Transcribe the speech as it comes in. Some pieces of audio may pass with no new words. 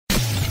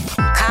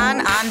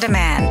on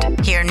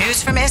demand. Hear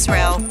news from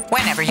Israel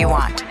whenever you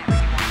want.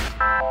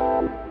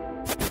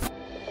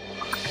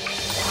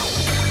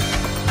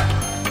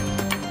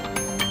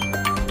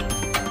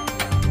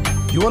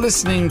 You are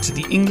listening to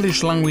the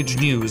English language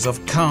news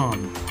of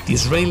Kan, the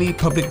Israeli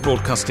Public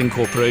Broadcasting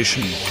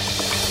Corporation.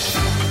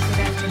 Good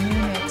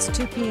afternoon. It's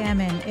 2 p.m.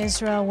 in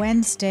Israel,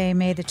 Wednesday,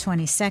 May the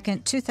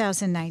 22nd,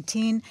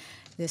 2019.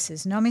 This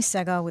is Nomi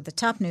Segal with the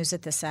top news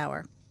at this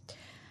hour.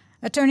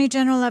 Attorney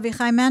General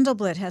Avichai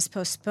Mandelblit has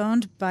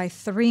postponed by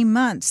 3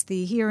 months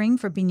the hearing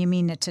for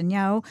Benjamin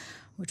Netanyahu,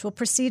 which will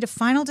precede a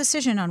final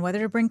decision on whether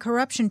to bring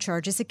corruption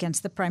charges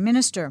against the Prime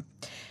Minister.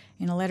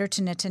 In a letter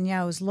to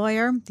Netanyahu's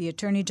lawyer, the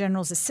Attorney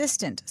General's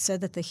assistant said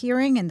that the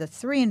hearing and the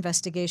 3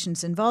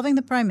 investigations involving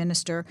the Prime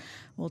Minister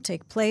will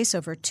take place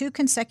over 2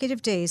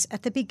 consecutive days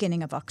at the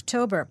beginning of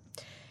October.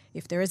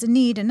 If there is a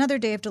need, another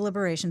day of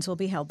deliberations will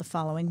be held the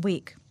following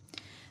week.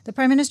 The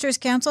Prime Minister's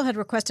counsel had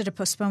requested a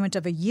postponement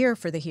of a year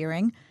for the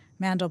hearing.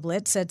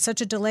 Mandelblit said such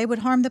a delay would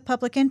harm the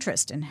public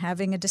interest in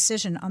having a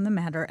decision on the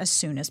matter as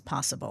soon as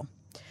possible.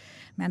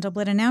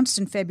 Mandelblit announced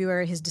in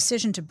February his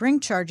decision to bring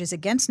charges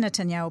against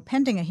Netanyahu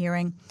pending a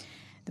hearing.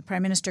 The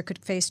Prime Minister could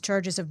face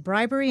charges of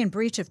bribery and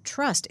breach of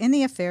trust in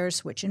the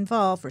affairs which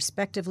involve,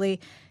 respectively,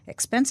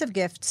 expensive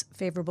gifts,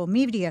 favorable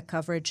media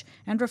coverage,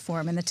 and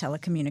reform in the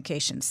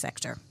telecommunications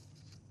sector.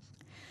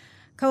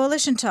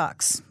 Coalition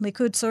talks.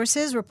 Likud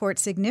sources report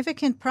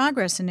significant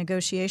progress in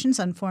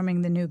negotiations on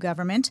forming the new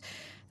government.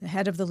 The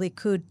head of the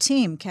Likud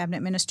team,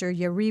 Cabinet Minister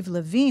Yariv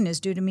Levin, is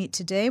due to meet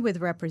today with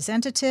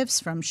representatives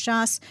from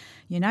Shas,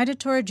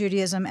 United Torah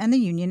Judaism, and the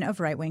Union of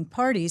Right-Wing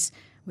Parties,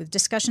 with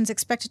discussions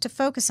expected to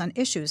focus on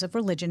issues of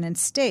religion and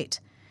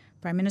state.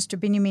 Prime Minister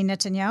Benjamin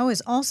Netanyahu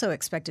is also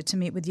expected to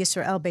meet with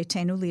Yisrael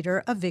Beitenu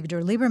leader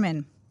Avigdor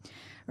Lieberman.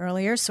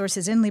 Earlier,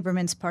 sources in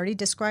Lieberman's party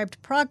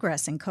described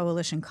progress in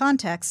coalition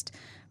context,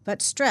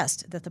 but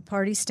stressed that the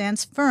party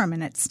stands firm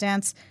in its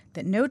stance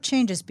that no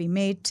changes be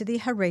made to the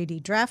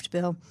Haredi draft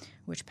bill,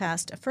 which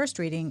passed a first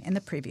reading in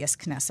the previous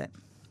Knesset.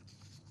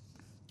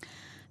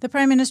 The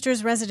Prime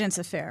Minister's residence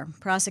affair.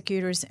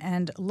 Prosecutors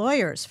and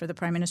lawyers for the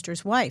Prime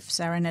Minister's wife,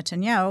 Sarah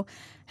Netanyahu,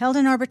 held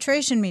an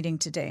arbitration meeting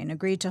today and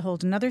agreed to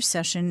hold another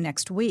session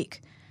next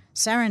week.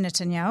 Sarah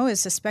Netanyahu is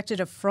suspected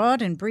of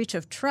fraud and breach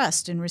of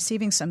trust in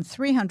receiving some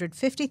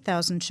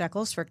 350,000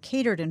 shekels for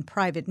catered and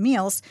private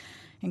meals,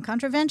 in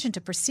contravention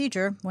to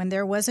procedure when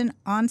there was an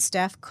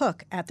on-staff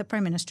cook at the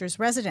Prime Minister's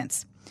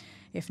residence.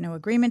 If no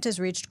agreement is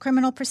reached,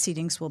 criminal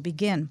proceedings will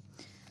begin.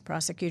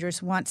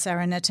 Prosecutors want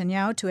Sarah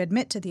Netanyahu to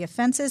admit to the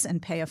offenses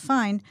and pay a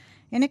fine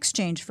in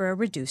exchange for a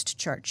reduced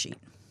charge sheet.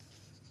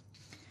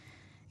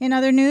 In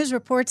other news,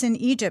 reports in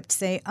Egypt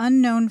say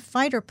unknown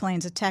fighter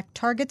planes attacked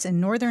targets in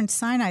northern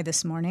Sinai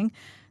this morning.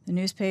 The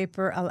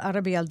newspaper Al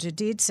Arabi Al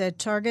Jadid said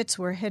targets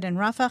were hit in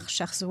Rafah,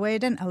 Sheikh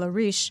Zayed, and El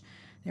Arish.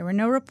 There were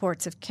no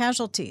reports of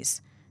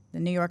casualties. The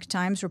New York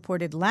Times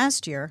reported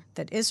last year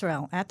that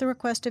Israel, at the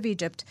request of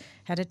Egypt,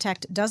 had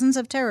attacked dozens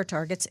of terror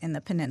targets in the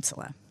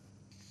peninsula.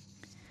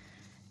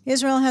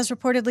 Israel has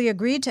reportedly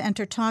agreed to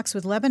enter talks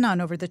with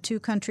Lebanon over the 2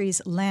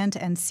 countries' land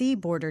and sea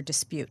border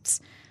disputes.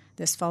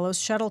 This follows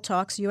shuttle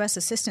talks U.S.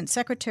 Assistant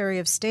Secretary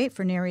of State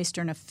for Near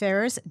Eastern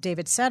Affairs,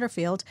 David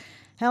Satterfield,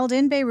 held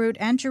in Beirut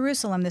and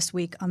Jerusalem this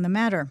week on the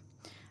matter.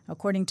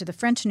 According to the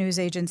French news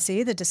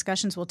agency, the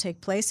discussions will take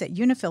place at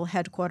UNIFIL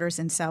headquarters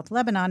in South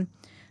Lebanon,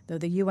 though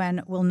the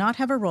UN will not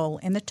have a role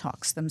in the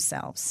talks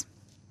themselves.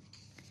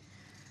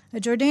 A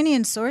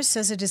Jordanian source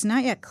says it is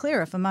not yet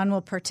clear if Amman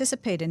will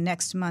participate in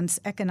next month's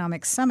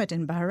economic summit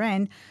in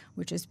Bahrain,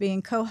 which is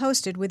being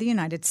co-hosted with the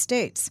United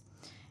States.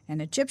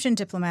 An Egyptian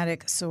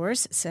diplomatic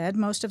source said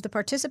most of the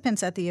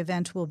participants at the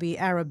event will be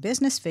Arab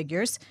business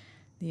figures.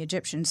 The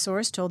Egyptian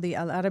source told the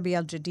Al Arabi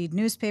Al Jadid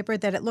newspaper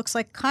that it looks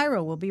like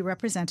Cairo will be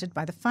represented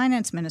by the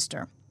finance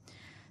minister.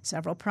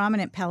 Several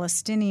prominent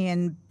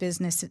Palestinian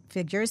business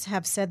figures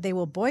have said they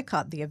will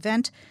boycott the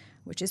event,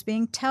 which is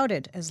being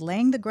touted as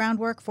laying the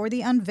groundwork for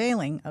the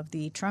unveiling of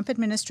the Trump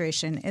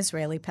administration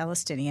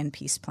Israeli-Palestinian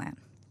peace plan.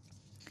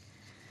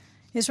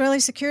 Israeli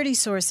security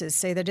sources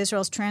say that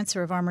Israel's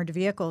transfer of armored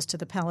vehicles to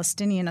the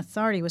Palestinian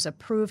Authority was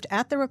approved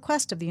at the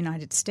request of the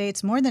United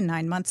States more than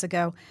 9 months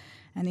ago,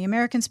 and the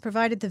Americans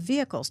provided the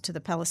vehicles to the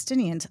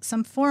Palestinians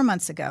some 4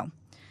 months ago.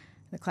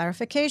 The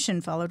clarification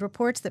followed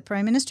reports that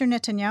Prime Minister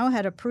Netanyahu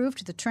had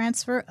approved the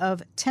transfer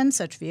of 10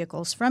 such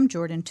vehicles from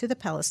Jordan to the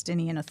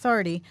Palestinian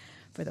Authority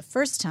for the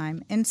first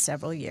time in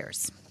several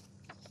years.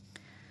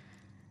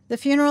 The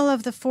funeral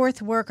of the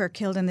 4th worker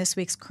killed in this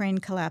week's crane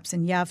collapse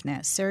in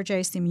Yavne,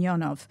 Sergei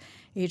Semyonov,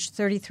 aged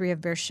 33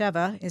 of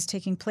Beersheba, is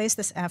taking place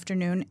this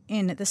afternoon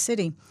in the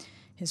city.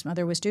 His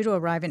mother was due to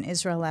arrive in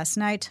Israel last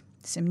night.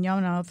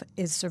 Semyonov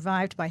is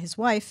survived by his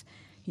wife.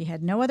 He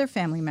had no other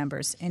family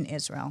members in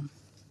Israel.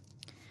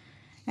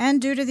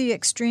 And due to the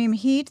extreme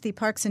heat, the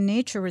Parks and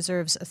Nature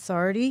Reserves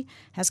Authority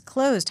has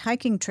closed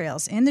hiking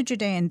trails in the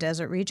Judean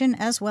desert region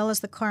as well as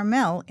the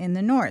Carmel in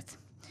the north.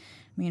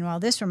 Meanwhile,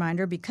 this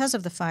reminder, because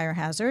of the fire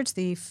hazards,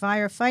 the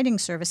firefighting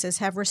services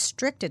have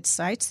restricted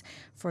sites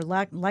for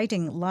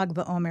lighting Lag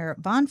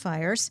BaOmer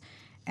bonfires,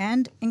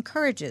 and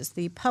encourages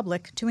the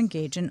public to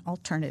engage in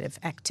alternative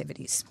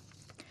activities.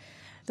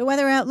 The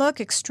weather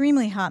outlook,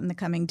 extremely hot in the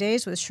coming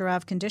days with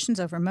sharav conditions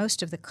over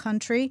most of the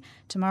country.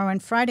 Tomorrow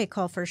and Friday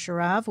call for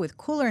sharav with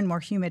cooler and more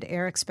humid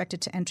air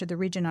expected to enter the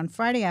region on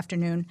Friday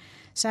afternoon.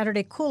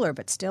 Saturday cooler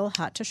but still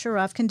hot to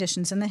sharav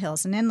conditions in the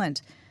hills and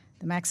inland.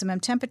 The maximum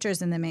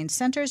temperatures in the main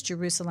centers,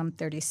 Jerusalem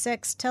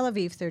 36, Tel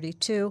Aviv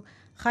 32,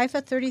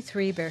 Haifa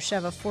 33,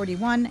 Beersheba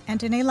 41,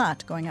 and in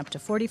Eilat going up to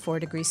 44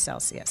 degrees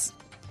Celsius.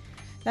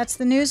 That's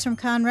the news from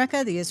Kan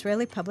Reka, the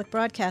Israeli Public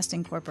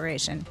Broadcasting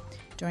Corporation.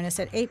 Join us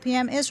at 8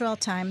 p.m. Israel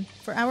time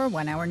for our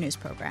one-hour news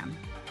program.